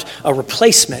about a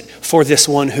replacement for this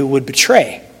one who would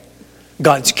betray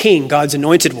God's king, God's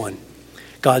anointed one.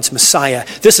 God's Messiah.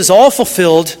 This is all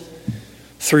fulfilled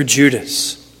through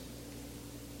Judas.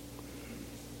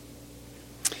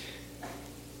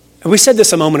 And we said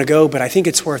this a moment ago, but I think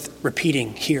it's worth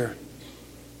repeating here.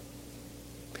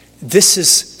 This is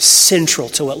central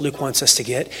to what Luke wants us to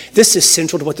get. This is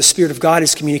central to what the Spirit of God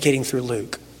is communicating through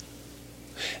Luke.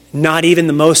 Not even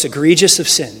the most egregious of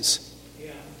sins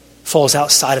falls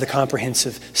outside of the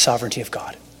comprehensive sovereignty of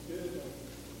God.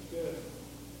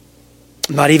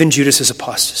 Not even Judas'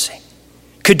 apostasy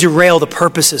could derail the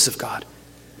purposes of God.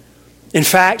 In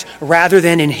fact, rather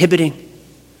than inhibiting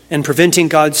and preventing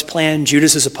God's plan,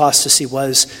 Judas' apostasy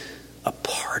was a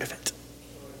part of it.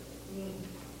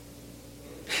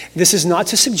 This is not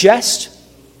to suggest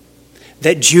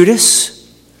that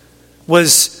Judas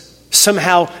was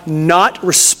somehow not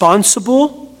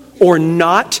responsible or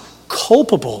not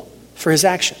culpable for his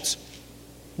actions.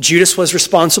 Judas was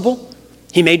responsible.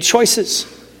 He made choices.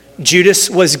 Judas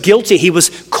was guilty. He was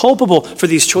culpable for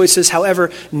these choices.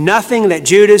 However, nothing that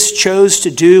Judas chose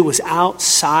to do was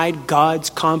outside God's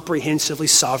comprehensively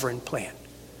sovereign plan.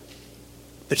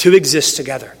 The two exist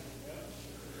together.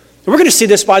 And we're going to see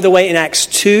this, by the way, in Acts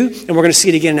 2, and we're going to see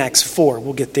it again in Acts 4.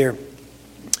 We'll get there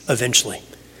eventually.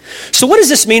 So what does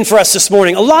this mean for us this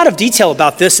morning? A lot of detail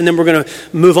about this, and then we're going to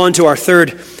move on to our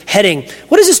third heading.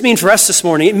 What does this mean for us this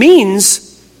morning? It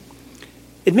means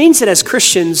that as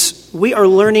Christians, we are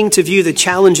learning to view the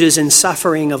challenges and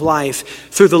suffering of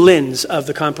life through the lens of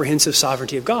the comprehensive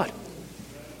sovereignty of God.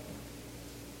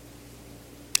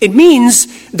 It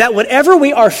means that whatever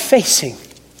we are facing,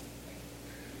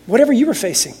 whatever you are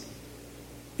facing,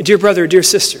 dear brother, dear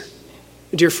sister,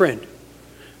 dear friend,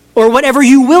 or whatever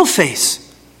you will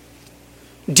face,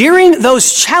 during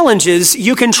those challenges,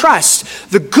 you can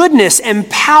trust the goodness and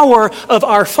power of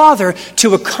our Father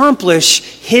to accomplish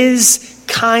His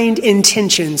kind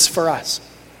intentions for us.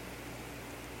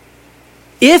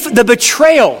 If the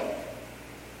betrayal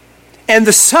and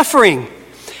the suffering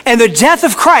and the death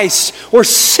of Christ were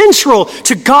central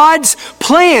to God's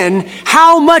plan,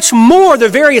 how much more the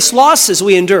various losses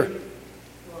we endure?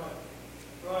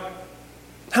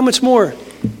 How much more?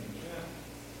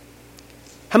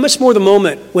 How much more the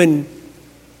moment when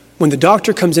the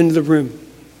doctor comes into the room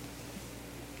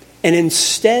and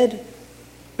instead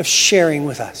of sharing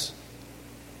with us,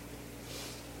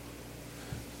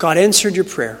 God answered your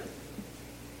prayer,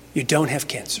 you don't have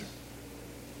cancer.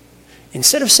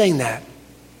 Instead of saying that,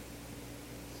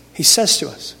 He says to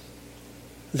us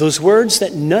those words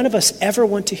that none of us ever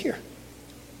want to hear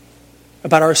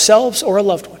about ourselves or a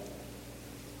loved one.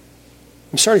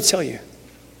 I'm sorry to tell you,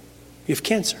 you have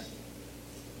cancer.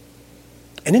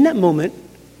 And in that moment,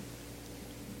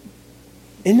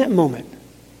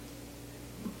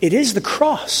 it is the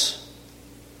cross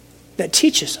that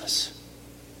teaches us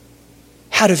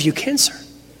how to view cancer.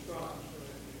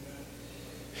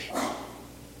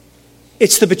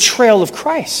 It's the betrayal of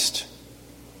Christ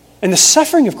and the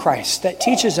suffering of Christ that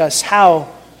teaches us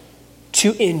how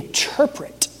to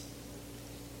interpret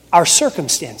our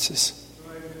circumstances.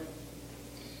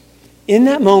 In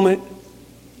that moment,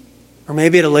 or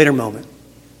maybe at a later moment,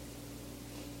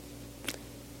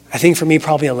 I think for me,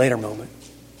 probably a later moment.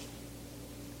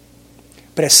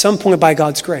 But at some point, by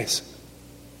God's grace,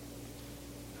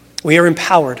 we are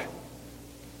empowered.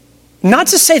 Not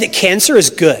to say that cancer is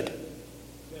good.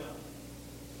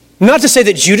 Not to say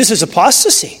that Judas'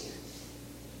 apostasy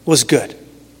was good.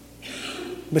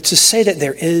 But to say that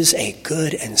there is a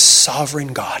good and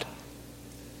sovereign God,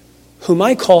 whom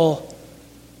I call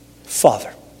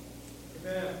Father,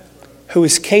 who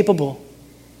is capable,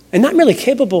 and not merely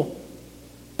capable,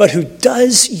 but who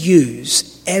does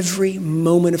use every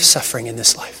moment of suffering in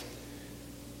this life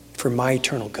for my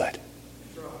eternal good.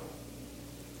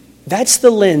 That's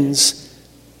the lens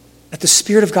that the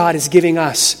Spirit of God is giving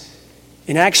us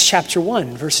in Acts chapter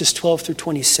 1, verses 12 through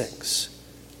 26.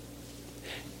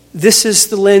 This is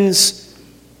the lens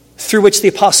through which the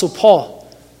Apostle Paul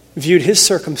viewed his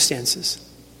circumstances.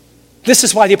 This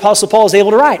is why the Apostle Paul is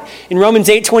able to write in Romans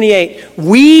 8:28,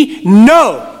 we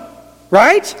know,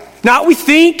 right? Not we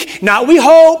think, not we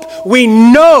hope, we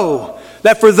know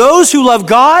that for those who love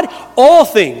God, all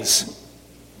things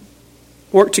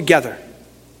work together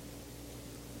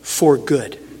for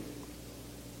good.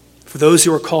 For those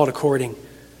who are called according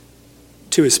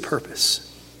to His purpose.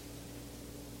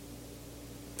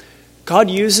 God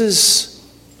uses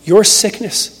your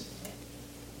sickness,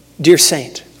 dear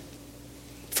saint,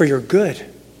 for your good.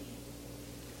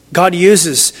 God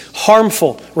uses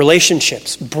harmful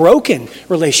relationships, broken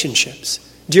relationships,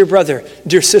 dear brother,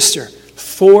 dear sister,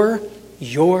 for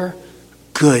your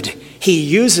good. He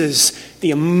uses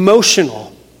the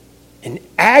emotional and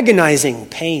agonizing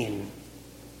pain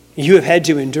you have had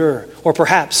to endure, or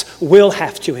perhaps will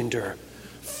have to endure,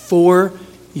 for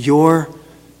your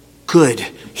good.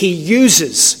 He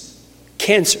uses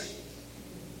cancer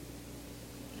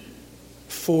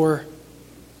for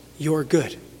your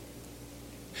good.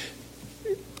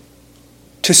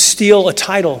 To steal a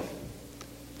title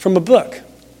from a book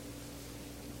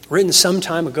written some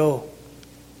time ago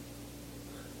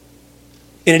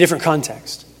in a different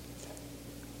context.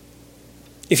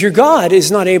 If your God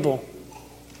is not able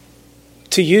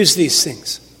to use these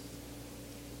things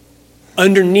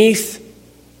underneath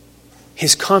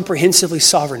his comprehensively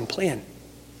sovereign plan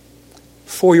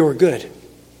for your good,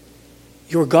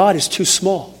 your God is too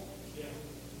small.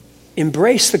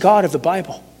 Embrace the God of the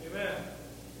Bible,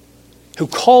 who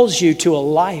calls you to a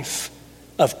life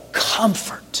of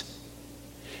comfort,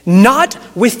 not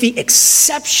with the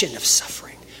exception of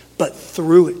suffering, but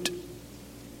through it,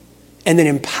 and then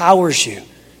empowers you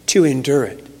to endure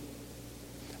it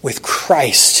with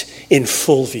Christ in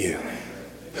full view,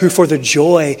 who for the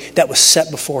joy that was set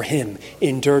before him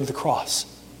endured the cross,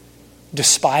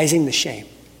 despising the shame,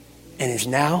 and is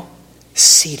now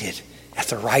seated at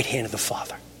the right hand of the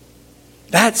Father.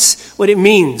 That's what it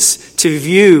means to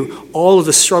view all of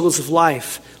the struggles of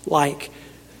life like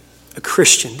a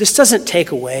Christian. This doesn't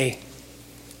take away,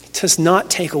 it does not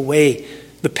take away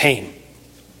the pain.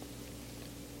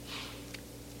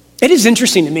 It is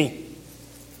interesting to me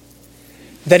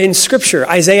that in Scripture,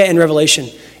 Isaiah and Revelation,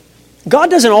 God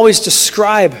doesn't always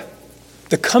describe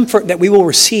the comfort that we will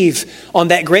receive on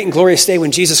that great and glorious day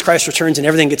when Jesus Christ returns and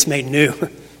everything gets made new.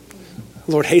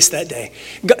 Lord hates that day.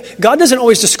 God doesn't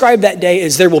always describe that day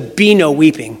as there will be no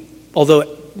weeping, although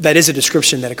that is a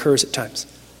description that occurs at times.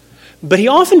 But he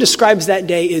often describes that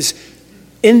day as,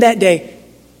 in that day,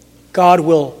 God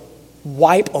will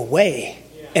wipe away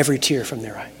every tear from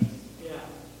their eye.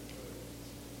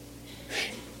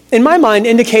 In my mind,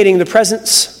 indicating the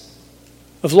presence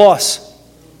of loss,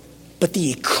 but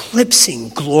the eclipsing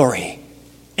glory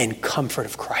and comfort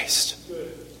of Christ.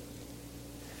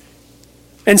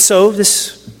 And so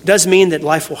this does mean that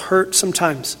life will hurt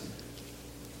sometimes.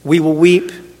 We will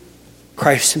weep.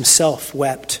 Christ himself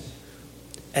wept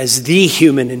as the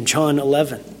human in John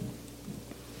 11.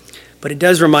 But it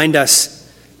does remind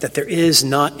us that there is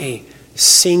not a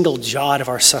single jot of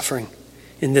our suffering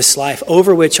in this life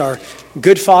over which our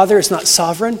good Father is not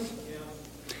sovereign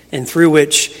and through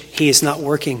which he is not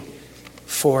working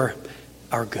for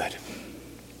our good.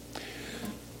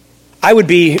 I would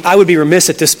be remiss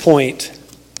at this point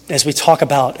as we talk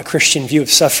about a Christian view of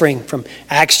suffering from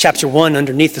Acts chapter 1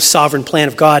 underneath the sovereign plan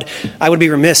of God. I would be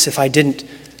remiss if I didn't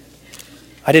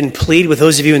plead with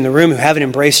those of you in the room who haven't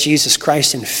embraced Jesus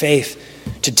Christ in faith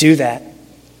to do that.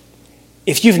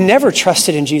 If you've never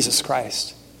trusted in Jesus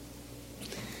Christ,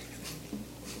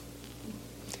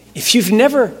 if you've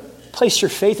never placed your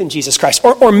faith in Jesus Christ,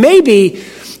 or maybe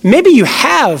you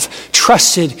have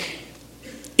trusted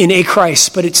in a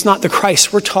Christ, but it's not the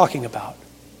Christ we're talking about.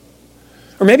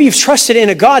 Or maybe you've trusted in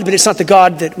a God, but it's not the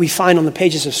God that we find on the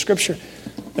pages of Scripture,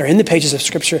 or in the pages of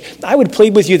Scripture. I would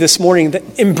plead with you this morning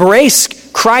that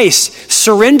embrace Christ,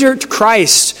 surrender to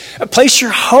Christ, place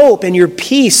your hope and your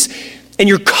peace and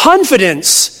your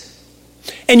confidence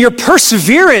and your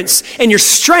perseverance and your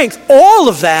strength, all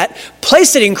of that,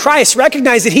 place it in Christ.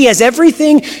 Recognize that he has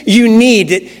everything you need,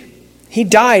 that he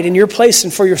died in your place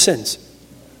and for your sins.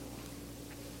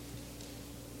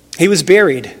 He was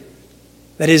buried.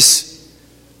 That is,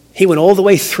 he went all the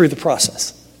way through the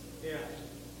process.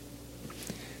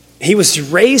 He was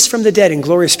raised from the dead in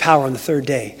glorious power on the third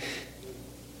day.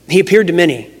 He appeared to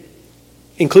many,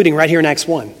 including right here in Acts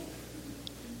 1.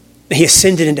 He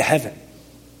ascended into heaven,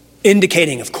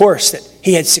 indicating, of course, that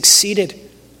he had succeeded.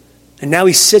 And now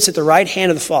he sits at the right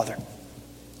hand of the Father,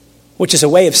 which is a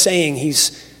way of saying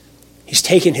he's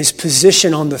taken his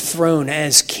position on the throne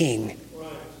as king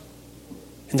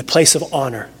in the place of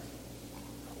honor,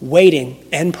 waiting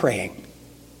and praying,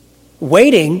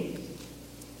 waiting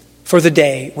for the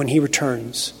day when he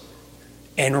returns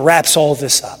and wraps all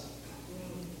this up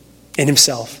in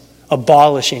himself,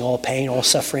 abolishing all pain, all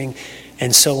suffering,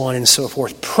 and so on and so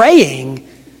forth, praying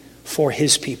for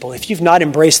his people. If you've not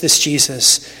embraced this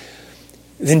Jesus,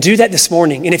 then do that this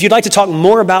morning. And if you'd like to talk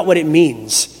more about what it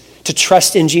means to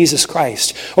trust in Jesus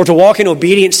Christ or to walk in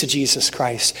obedience to Jesus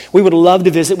Christ, we would love to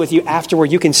visit with you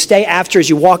afterward. You can stay after as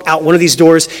you walk out one of these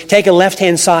doors. Take a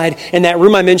left-hand side in that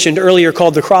room I mentioned earlier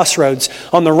called the Crossroads.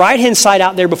 On the right-hand side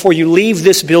out there before you leave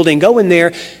this building, go in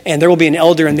there and there will be an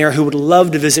elder in there who would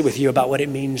love to visit with you about what it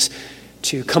means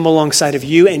to come alongside of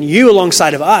you and you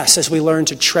alongside of us as we learn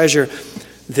to treasure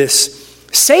this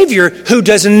Savior who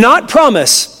does not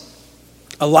promise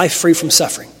a life free from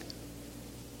suffering.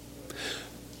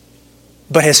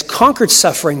 but has conquered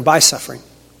suffering by suffering.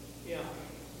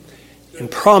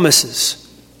 And promises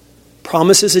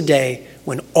a day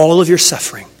when all of your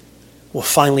suffering will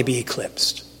finally be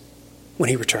eclipsed when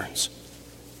he returns.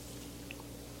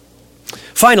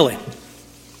 Finally,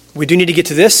 we do need to get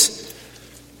to this.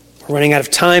 We're running out of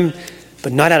time,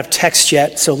 but not out of text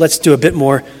yet, so let's do a bit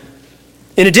more.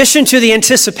 In addition to the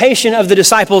anticipation of the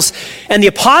disciples and the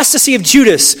apostasy of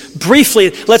Judas,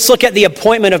 briefly, let's look at the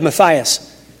appointment of Matthias.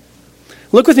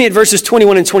 Look with me at verses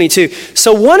 21 and 22.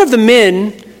 So one of the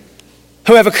men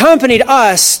who have accompanied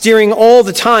us during all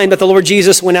the time that the Lord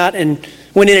Jesus went in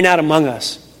and out among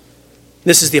us.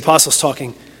 This is the apostles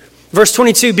talking. Verse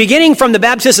 22, beginning from the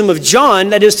baptism of John,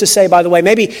 that is to say, by the way,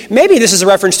 maybe this is a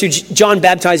reference to John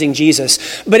baptizing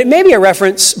Jesus, but it may be a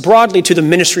reference broadly to the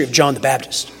ministry of John the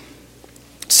Baptist.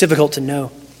 It's difficult to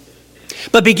know.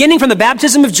 But beginning from the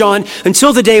baptism of John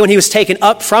until the day when he was taken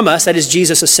up from us, that is,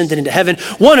 Jesus ascended into heaven,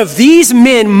 one of these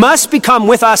men must become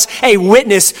with us a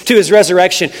witness to his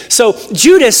resurrection. So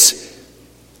Judas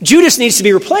needs to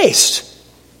be replaced.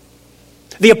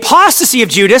 The apostasy of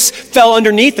Judas fell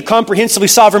underneath the comprehensively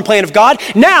sovereign plan of God.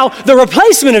 Now, the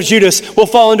replacement of Judas will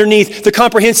fall underneath the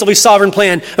comprehensively sovereign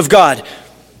plan of God.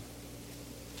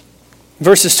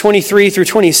 Verses 23 through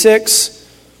 26,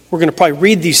 we're going to probably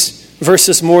read these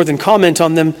verses more than comment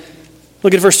on them.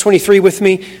 Look at verse 23 with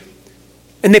me.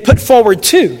 And they put forward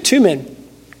two men.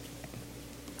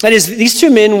 That is, these two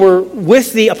men were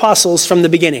with the apostles from the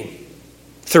beginning,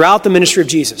 throughout the ministry of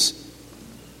Jesus.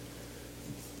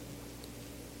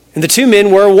 And the two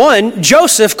men were, one,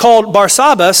 Joseph, called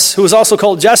Barsabbas, who was also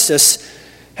called Justus,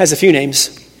 has a few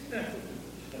names,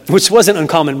 which wasn't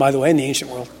uncommon, by the way, in the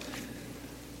ancient world.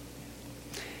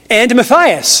 And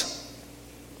Matthias.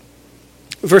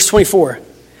 Verse 24.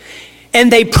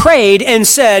 And they prayed and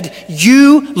said,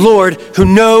 you, Lord, who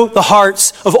know the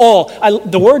hearts of all.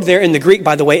 The word there in the Greek,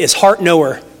 by the way, is heart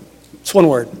knower. It's one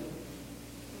word.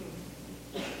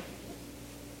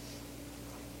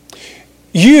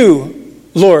 You,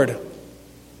 Lord,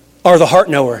 are the heart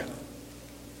knower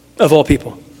of all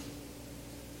people.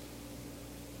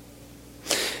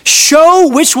 Show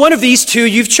which one of these two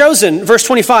you've chosen, verse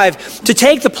 25, to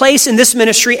take the place in this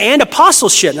ministry and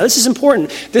apostleship. Now this is important.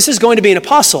 This is going to be an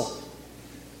apostle,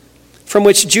 from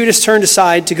which Judas turned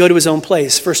aside to go to his own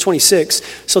place. Verse 26,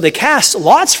 so they cast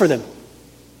lots for them.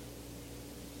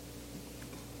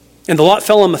 And the lot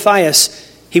fell on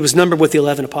Matthias. He was numbered with the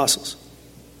 11 apostles.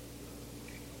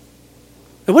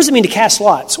 Now, what does it mean to cast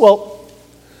lots? Well,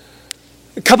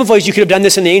 a couple of ways you could have done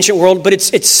this in the ancient world, but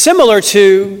it's similar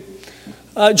to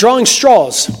drawing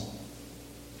straws,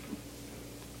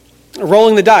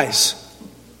 rolling the dice.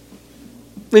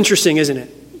 Interesting, isn't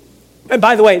it? And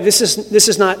by the way, this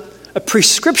is not a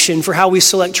prescription for how we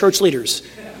select church leaders.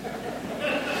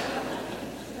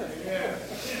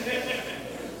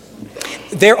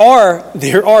 There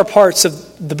are parts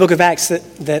of the book of Acts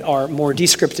that are more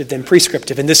descriptive than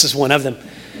prescriptive, and this is one of them.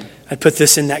 I'd put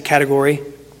this in that category.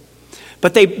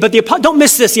 But don't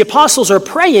miss this. The apostles are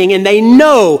praying, and they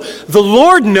know, the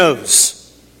Lord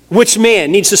knows which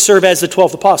man needs to serve as the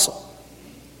 12th apostle.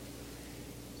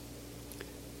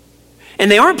 And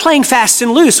they aren't playing fast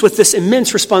and loose with this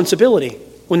immense responsibility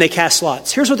when they cast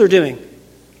lots. Here's what they're doing.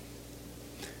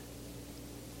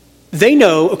 They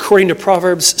know, according to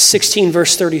Proverbs 16,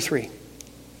 verse 33,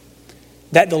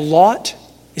 that the lot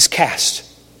is cast,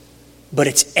 but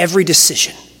its every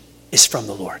decision is from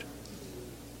the Lord.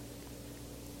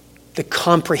 The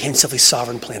comprehensively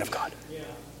sovereign plan of God.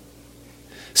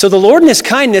 So the Lord in his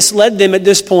kindness led them at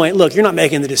this point, look, you're not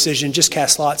making the decision, just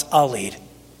cast lots, I'll lead.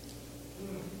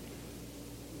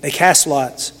 They cast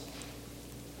lots.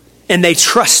 And they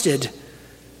trusted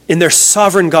in their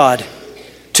sovereign God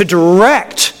to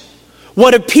direct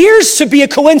what appears to be a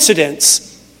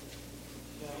coincidence,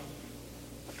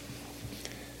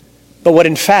 but what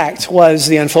in fact was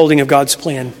the unfolding of God's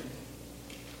plan.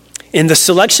 In the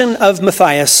selection of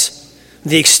Matthias,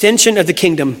 the extension of the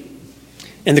kingdom,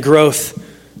 and the growth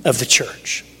of the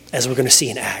church, as we're going to see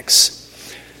in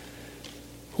Acts.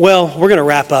 Well, we're going to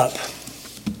wrap up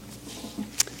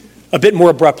a bit more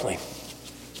abruptly.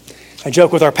 I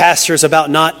joke with our pastors about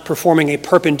not performing a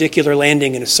perpendicular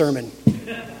landing in a sermon.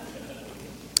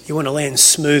 You want to land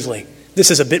smoothly. This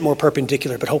is a bit more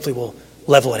perpendicular, but hopefully we'll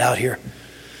level it out here.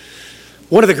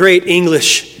 One of the great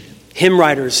English hymn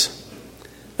writers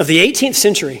of the 18th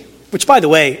century, which, by the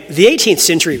way, the 18th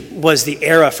century was the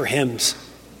era for hymns.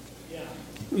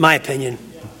 My opinion.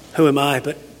 Who am I?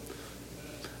 But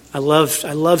I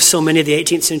love so many of the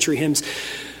 18th century hymns.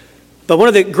 But one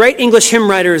of the great English hymn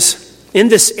writers in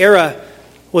this era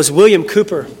was William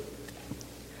Cowper.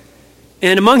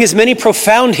 And among his many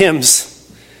profound hymns,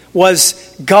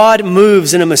 was God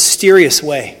moves in a mysterious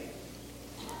way.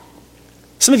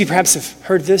 Some of you perhaps have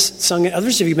heard this sung.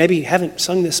 Others of you maybe haven't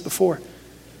sung this before.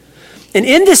 And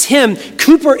in this hymn,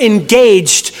 Cooper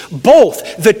engaged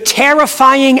both the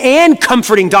terrifying and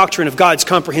comforting doctrine of God's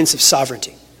comprehensive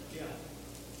sovereignty.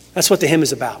 That's what the hymn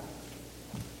is about.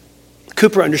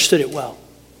 Cooper understood it well.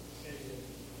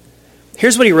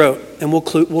 Here's what he wrote, and we'll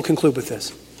conclude with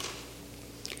this.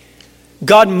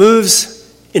 God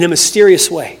moves in a mysterious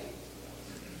way,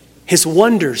 his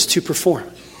wonders to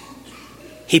perform.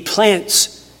 He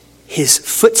plants his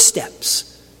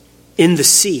footsteps in the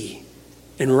sea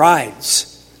and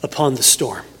rides upon the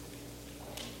storm.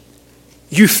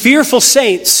 You fearful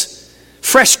saints,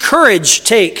 fresh courage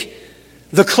take.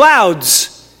 The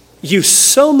clouds you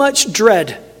so much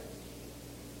dread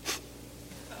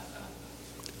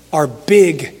are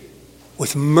big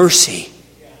with mercy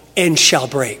and shall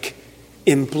break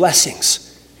in blessings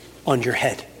on your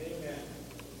head.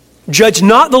 Judge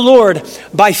not the Lord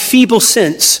by feeble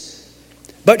sense,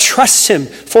 but trust him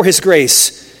for his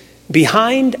grace.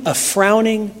 Behind a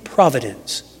frowning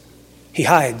providence, he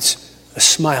hides a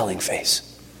smiling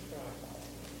face.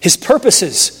 His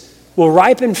purposes will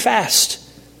ripen fast,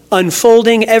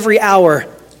 unfolding every hour.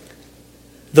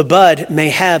 The bud may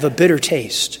have a bitter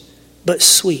taste, but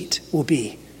sweet will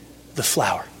be the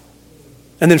flower.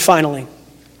 And then finally,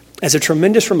 as a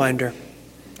tremendous reminder,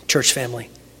 church family,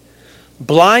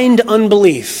 blind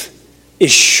unbelief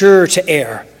is sure to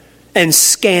err and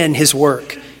scan his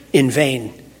work in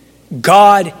vain.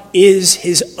 God is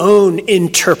his own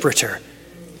interpreter,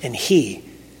 and he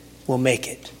will make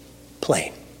it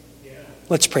plain.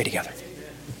 Let's pray together.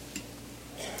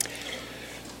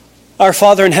 Our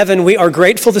Father in heaven, we are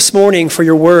grateful this morning for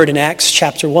your word in Acts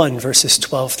chapter 1, verses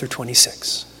 12 through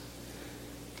 26.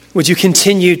 Would you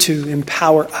continue to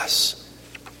empower us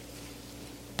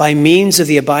by means of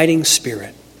the abiding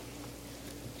Spirit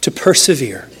to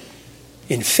persevere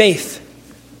in faith,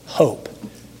 hope,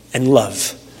 and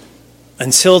love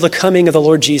until the coming of the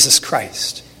Lord Jesus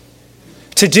Christ.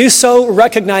 To do so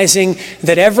recognizing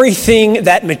that everything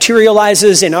that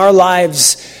materializes in our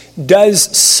lives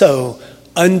does so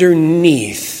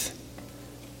underneath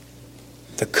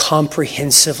the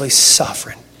comprehensively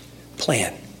sovereign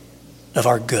plan of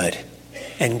our good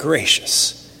and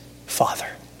gracious Father.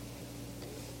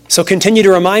 So continue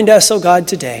to remind us, O God,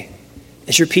 today,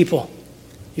 as your people,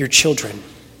 your children.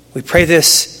 We pray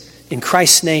this in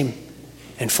Christ's name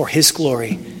and for his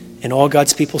glory. And all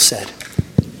God's people said,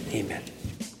 amen.